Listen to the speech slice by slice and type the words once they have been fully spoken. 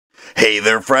Hey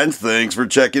there friends, thanks for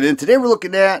checking in. Today we're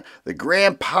looking at the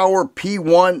Grand Power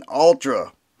P1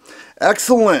 Ultra.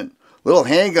 Excellent little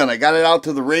handgun. I got it out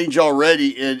to the range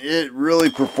already and it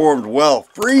really performed well.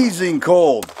 Freezing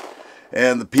cold.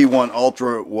 And the P1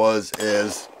 Ultra was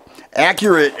as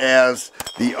accurate as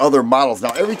the other models.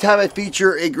 Now every time I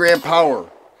feature a Grand Power,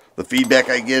 the feedback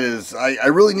I get is I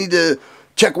really need to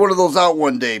check one of those out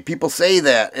one day. People say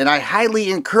that and I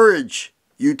highly encourage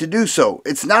you to do so.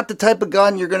 It's not the type of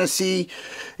gun you're going to see,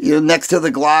 next to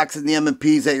the Glocks and the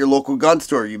M&Ps at your local gun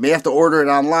store. You may have to order it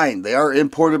online. They are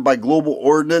imported by Global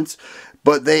Ordnance,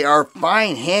 but they are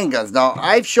fine handguns. Now,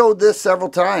 I've showed this several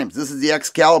times. This is the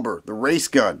Excalibur, the race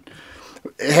gun.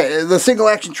 The single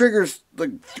action trigger's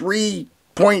like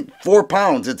 3.4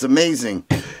 pounds. It's amazing.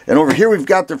 And over here we've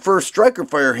got the first striker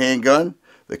fire handgun,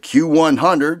 the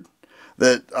Q100,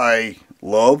 that I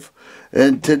love.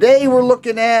 And today we're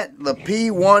looking at the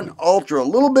P1 Ultra, a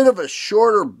little bit of a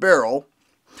shorter barrel,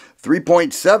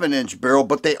 3.7 inch barrel,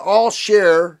 but they all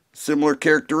share similar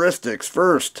characteristics.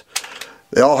 First,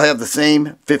 they all have the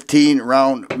same 15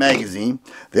 round magazine.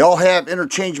 They all have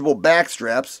interchangeable back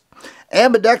straps,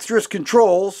 ambidextrous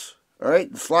controls, all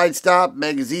right, the slide stop,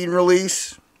 magazine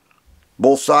release,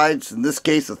 both sides, in this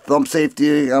case a thumb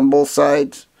safety on both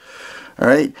sides, all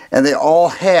right, and they all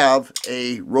have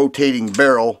a rotating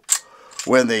barrel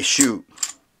when they shoot,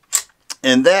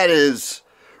 and that is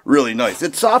really nice.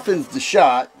 It softens the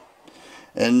shot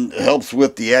and helps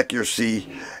with the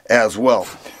accuracy as well.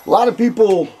 A lot of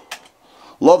people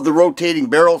love the rotating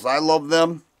barrels. I love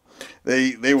them.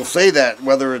 They will say that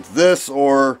whether it's this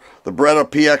or the Beretta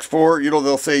PX4,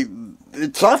 they'll say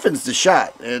it softens the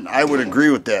shot, and I would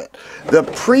agree with that. The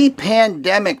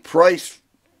pre-pandemic price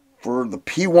for the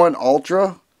P1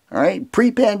 Ultra, all right,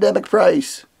 pre-pandemic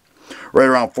price, right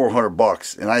around 400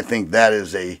 bucks, and I think that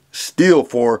is a steal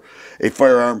for a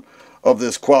firearm of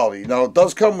this quality. Now it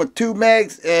does come with 2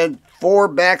 mags and 4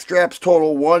 back straps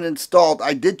total, 1 installed.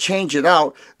 I did change it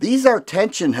out. These are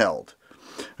tension held.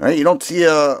 All right, you don't see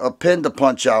a pin to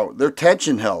punch out. They're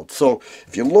tension held. So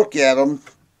if you look at them,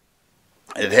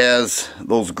 it has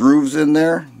those grooves in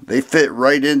there. They fit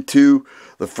right into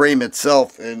the frame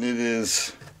itself, and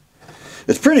it's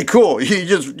pretty cool.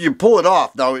 You pull it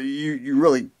off. Now you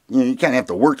really, you kind of have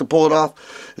to work to pull it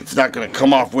off. It's not going to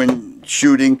come off when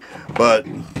shooting, but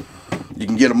you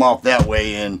can get them off that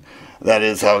way, and that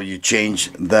is how you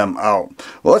change them out.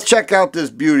 Well, let's check out this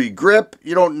beauty. Grip,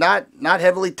 not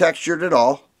heavily textured at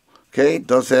all. Okay, it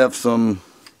does have some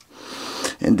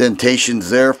indentations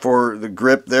there for the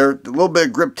grip there. A little bit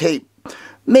of grip tape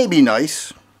may be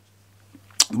nice.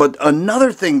 But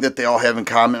another thing that they all have in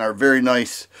common are very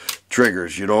nice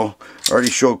triggers, already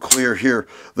show clear here.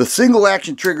 The single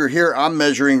action trigger here, I'm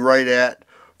measuring right at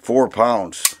 4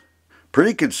 pounds.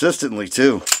 Pretty consistently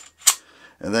too.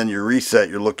 And then your reset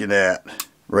you're looking at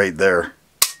right there.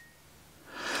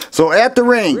 So at the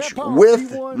range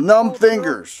with numb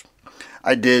fingers,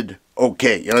 I did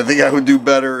okay. And I think I would do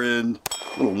better in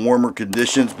a little warmer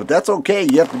conditions, but that's okay.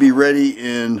 You have to be ready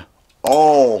in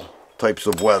all types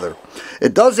of weather.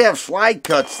 It does have slide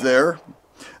cuts there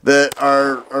that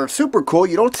are super cool.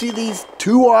 You don't see these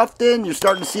too often. You're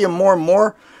starting to see them more and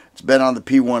more. It's been on the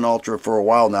P1 Ultra for a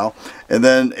while now. And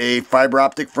then a fiber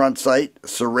optic front sight,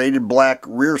 serrated black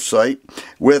rear sight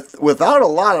without a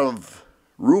lot of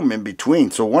room in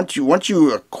between. So once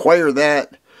you acquire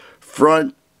that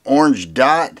front orange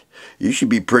dot, you should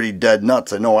be pretty dead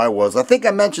nuts. I know I was. I think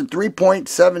I mentioned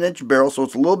 3.7 inch barrel, so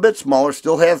it's a little bit smaller.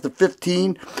 Still has the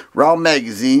 15 round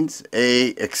magazines,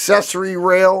 a accessory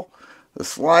rail, the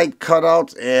slide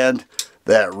cutouts, and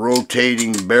that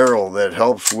rotating barrel that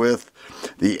helps with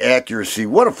the accuracy.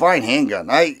 What a fine handgun.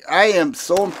 I am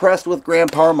so impressed with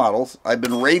Grand Power models. I've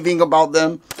been raving about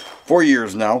them for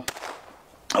years now.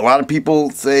 A lot of people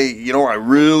say, I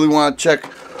really want to check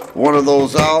one of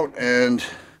those out, and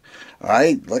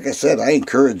like I said, I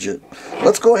encourage it.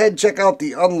 Let's go ahead and check out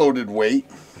the unloaded weight.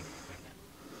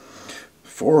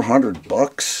 400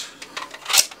 bucks.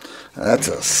 That's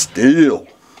a steal.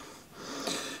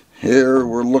 Here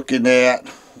we're looking at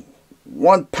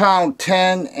 1 pound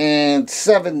 10 and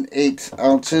 7/8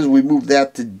 ounces. We moved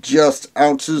that to just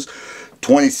ounces.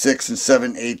 26 and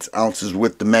 7/8 ounces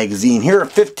with the magazine. Here are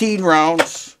 15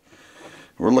 rounds.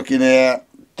 We're looking at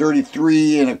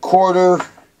 33 and a quarter.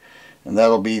 And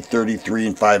that'll be 33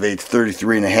 and 5/8,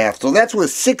 33 and a half. So that's with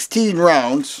 16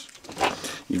 rounds.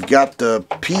 You've got the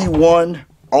P1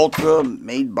 Ultra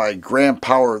made by Grand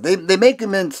Power. They make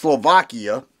them in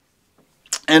Slovakia.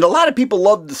 And a lot of people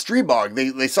loved the Stribog.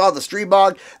 They saw the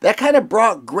Stribog. That kind of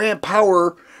brought Grand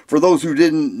Power, for those who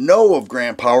didn't know of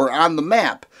Grand Power, on the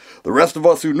map. The rest of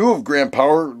us who knew of Grand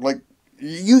Power, like,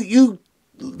 you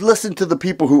listen to the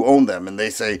people who own them and they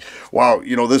say, wow,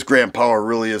 you know, this Grand Power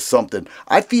really is something.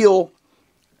 I feel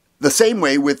the same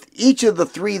way with each of the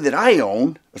 3 that I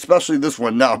own, especially this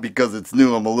one now because it's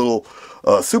new. I'm a little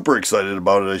super excited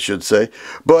about it, I should say.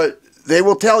 But they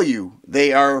will tell you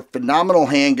they are phenomenal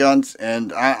handguns,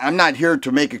 and I'm not here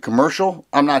to make a commercial.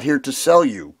 I'm not here to sell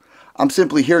you. I'm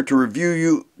simply here to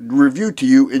review to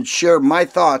you and share my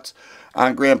thoughts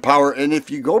on Grand Power. And if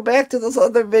you go back to those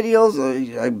other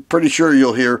videos, I'm pretty sure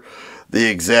you'll hear the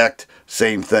exact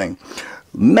same thing.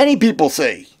 Many people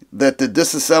say that the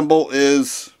disassemble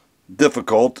is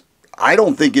difficult. I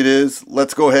don't think it is.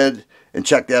 Let's go ahead and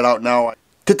check that out now.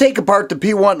 To take apart the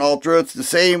P1 Ultra, it's the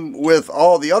same with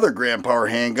all the other Grand Power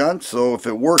handguns. So if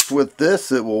it works with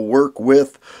this, it will work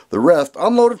with the rest.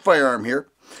 Unloaded firearm here.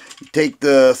 You take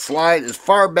the slide as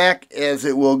far back as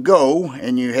it will go,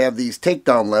 and you have these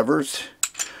takedown levers.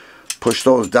 Push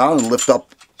those down and lift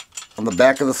up on the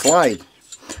back of the slide.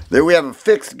 There we have a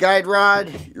fixed guide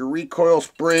rod, your recoil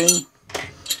spring,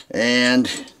 and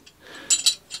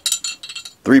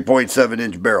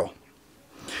 3.7-inch barrel.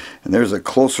 And there's a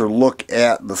closer look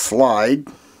at the slide.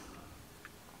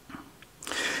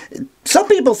 Some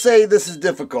people say this is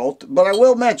difficult, but I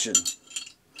will mention,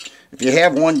 if you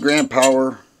have one Grand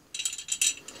Power,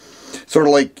 sort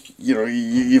of like, you know,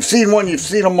 you've seen one, you've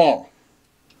seen them all.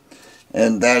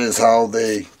 And that is how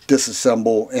the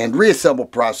disassemble and reassemble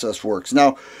process works.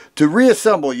 Now, to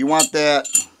reassemble, you want that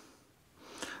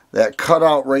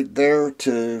cutout right there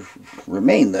to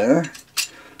remain there.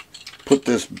 Put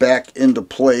this back into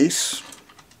place.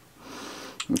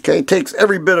 Okay, it takes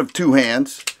every bit of 2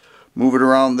 hands. Move it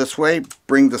around this way.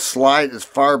 Bring the slide as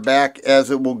far back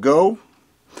as it will go.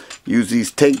 Use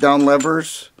these takedown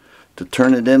levers to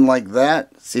turn it in like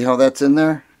that. See how that's in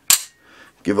there?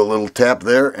 Give it a little tap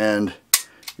there and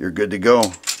you're good to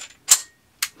go.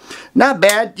 Not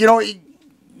bad. You know,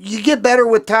 you get better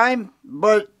with time,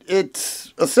 but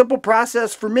it's a simple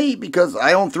process for me because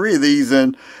I own 3 of these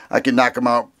and I can knock them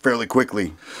out fairly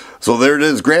quickly. So there it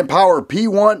is, Grand Power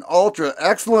P1 Ultra.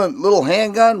 Excellent little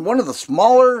handgun. One of the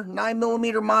smaller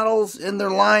 9mm models in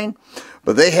their line,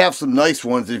 but they have some nice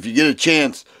ones. If you get a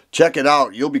chance, check it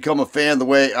out. You'll become a fan the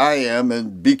way I am,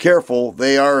 and be careful.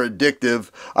 They are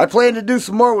addictive. I plan to do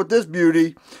some more with this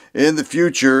beauty in the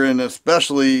future, and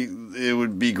especially it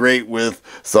would be great with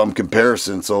some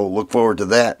comparison, so look forward to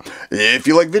that. If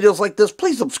you like videos like this,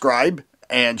 please subscribe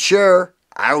and share.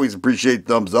 I always appreciate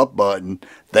the thumbs up button.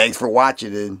 Thanks for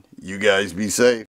watching, and you guys be safe.